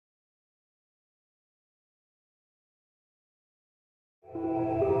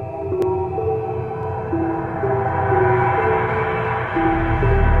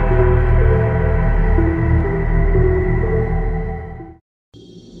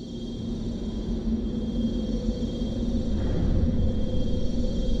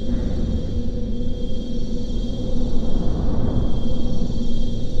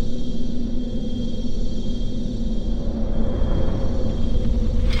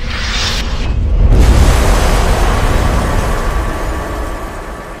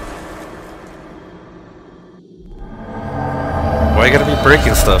Why you gotta be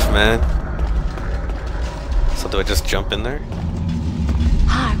breaking stuff, man? So do I just jump in there?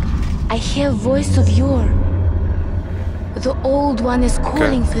 Hark, I hear a voice of yore. The Old One is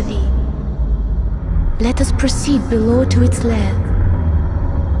calling for thee. Let us proceed below to its lair.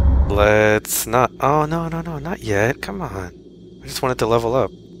 Let's not... Oh, no, not yet. Come on. I just wanted to level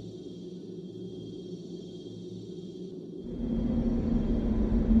up.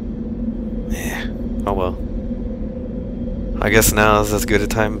 Yeah. Oh well. I guess now is as good a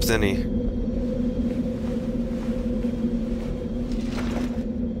time as any.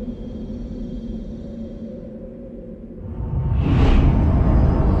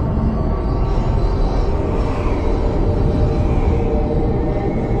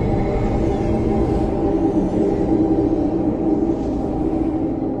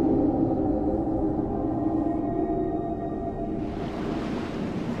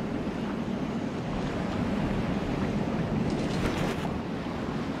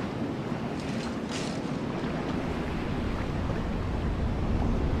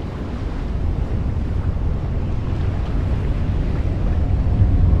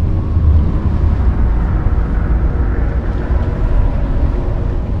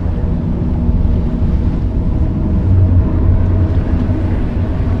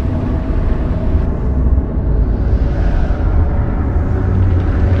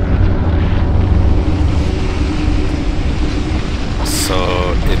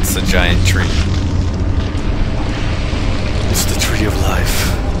 It's a giant tree. It's the tree of life.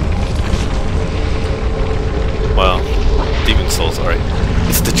 Well, demon souls, alright.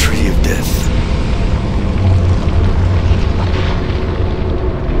 It's the tree of death.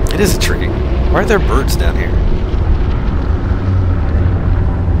 It is a tree. Why are there birds down here?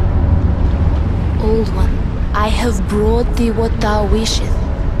 Old One, I have brought thee what thou wishest,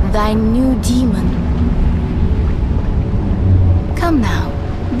 thy new demon. Come now,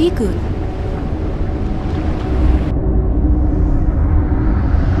 be good.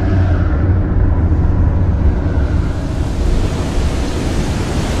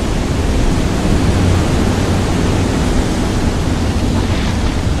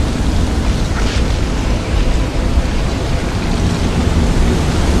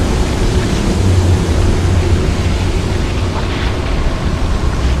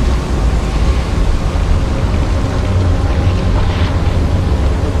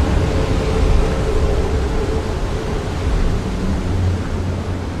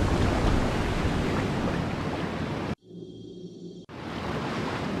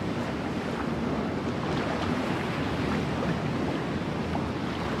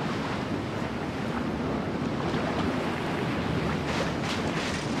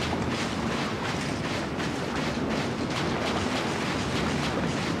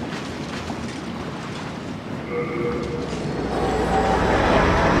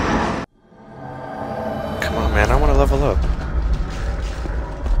 Come on, man, I want to level up.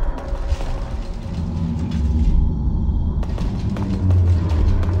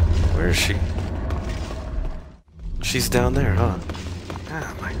 Where is she? She's down there, huh?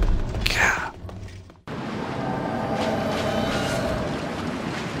 Oh my god.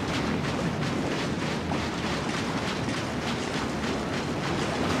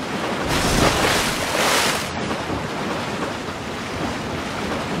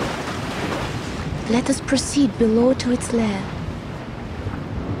 Let us proceed below to its lair.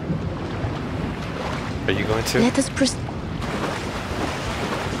 Are you going to? Let us proceed.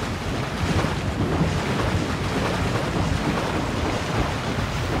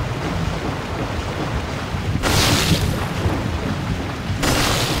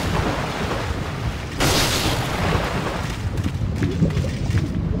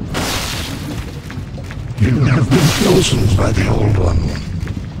 You have been chosen by the Old One.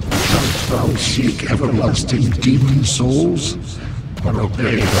 Shalt thou seek everlasting demon souls, or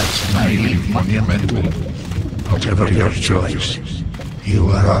obey that naive monumental? Whatever your choice, you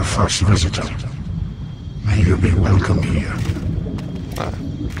are our first visitor. May you be welcome here.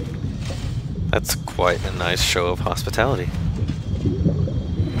 That's quite a nice show of hospitality.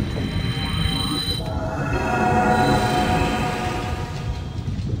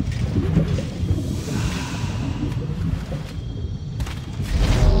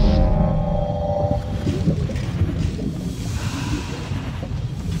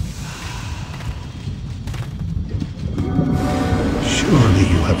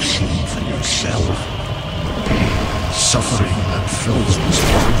 have seen for yourself the pain and suffering that fills this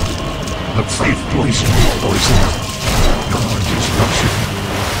world. The faith poison. God is rushing.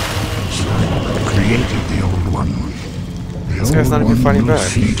 So created the Old One. This guy's not even fighting will back.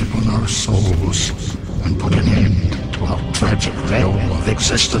 feed upon our souls and put an end to our tragic realm of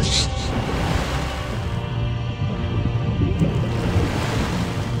existence.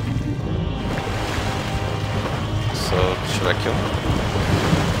 So, should I kill him?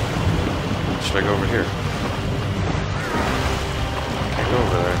 Should I go over here? Can't go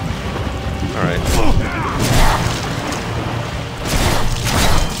over there. Alright.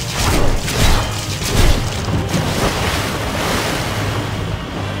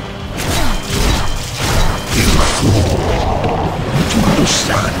 To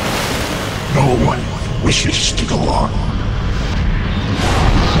understand, no one wishes to go on.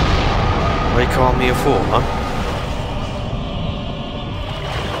 Why you call me a fool, huh?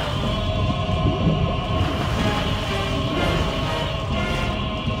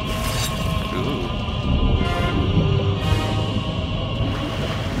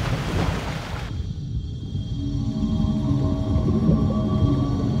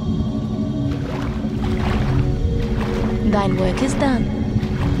 Thine work is done.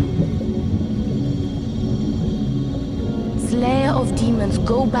 Slayer of demons,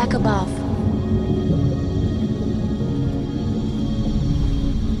 go back above.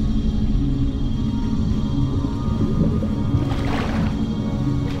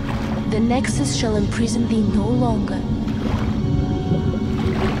 The Nexus shall imprison thee no longer.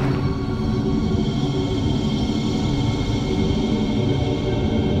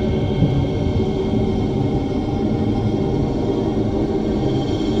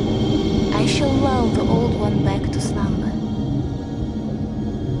 I shall lull the Old One back to slumber.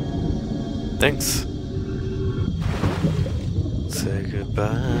 Thanks. Say goodbye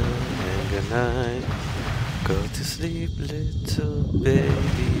and good night. Go to sleep, little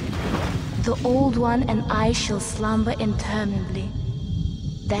baby. The Old One and I shall slumber interminably.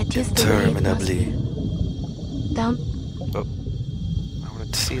 That is the way it must be. Down. Oh, I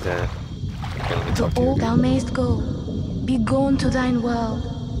wanted to see that. Okay, let me The talk to you. old thou mayst go. Be gone to thine world.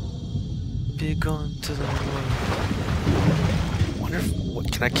 Be gone to the world. Wonder if,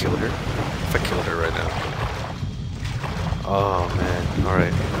 what can I kill her? If I kill her right now. Oh man.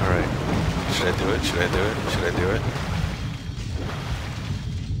 Alright, alright. Should I do it? Should I do it? Should I do it?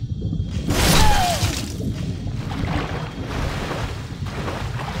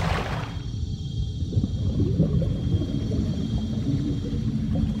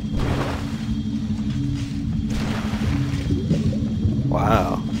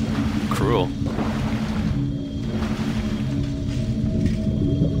 Wow. Cruel.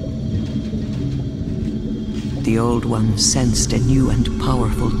 The Old One sensed a new and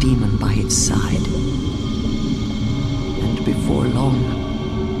powerful demon by its side. And before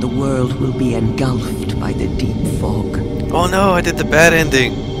long, the world will be engulfed by the deep fog. Oh no, I did the bad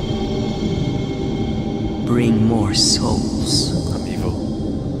ending. Bring more souls. I'm evil.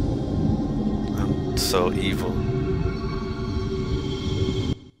 I'm so evil.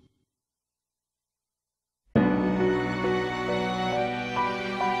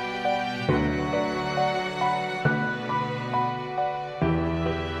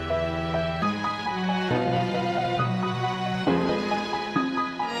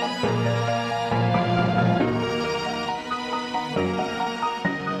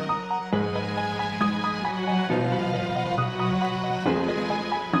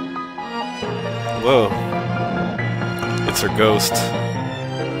 Whoa. It's her ghost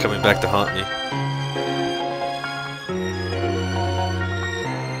coming back to haunt me.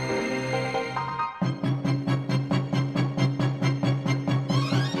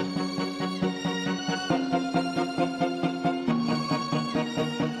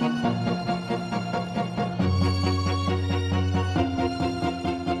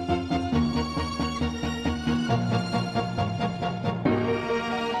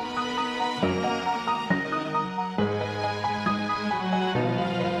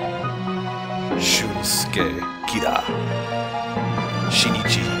 Gira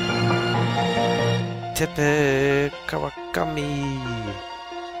Shinichi Tepe Kawakami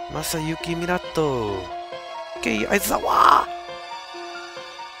Masayuki Minato Kei Aizawa.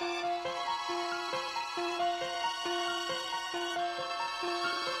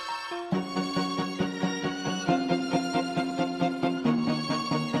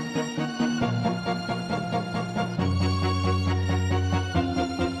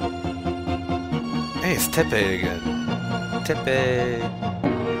 Hey, it's Tepe again. Tepe.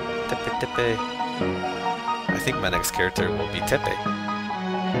 Tepe, Tepe. I think my next character will be Tepe.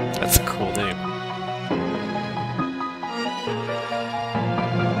 That's a cool name.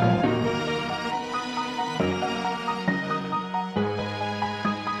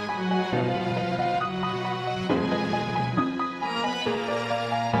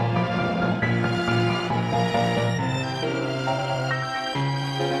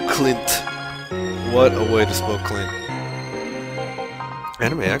 Clint. What a way to spell Clint.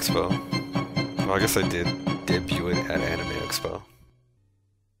 Anime Expo. Well, I guess I did debut it at Anime Expo.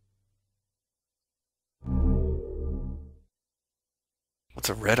 What's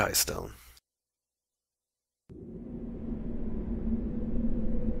a red eye stone?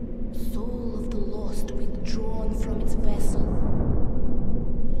 Soul of the lost withdrawn from its vessel.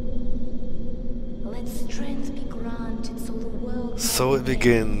 Let strength be granted so the world. So it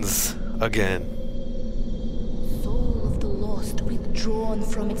begins again. Soul of the lost withdrawn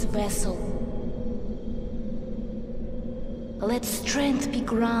from its vessel. Let strength be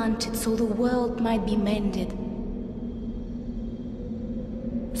granted so the world might be mended.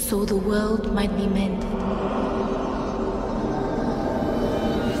 So the world might be mended.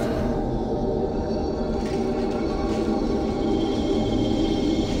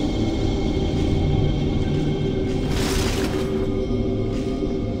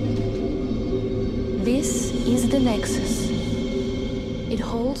 This is the Nexus. It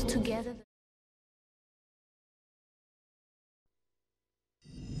holds together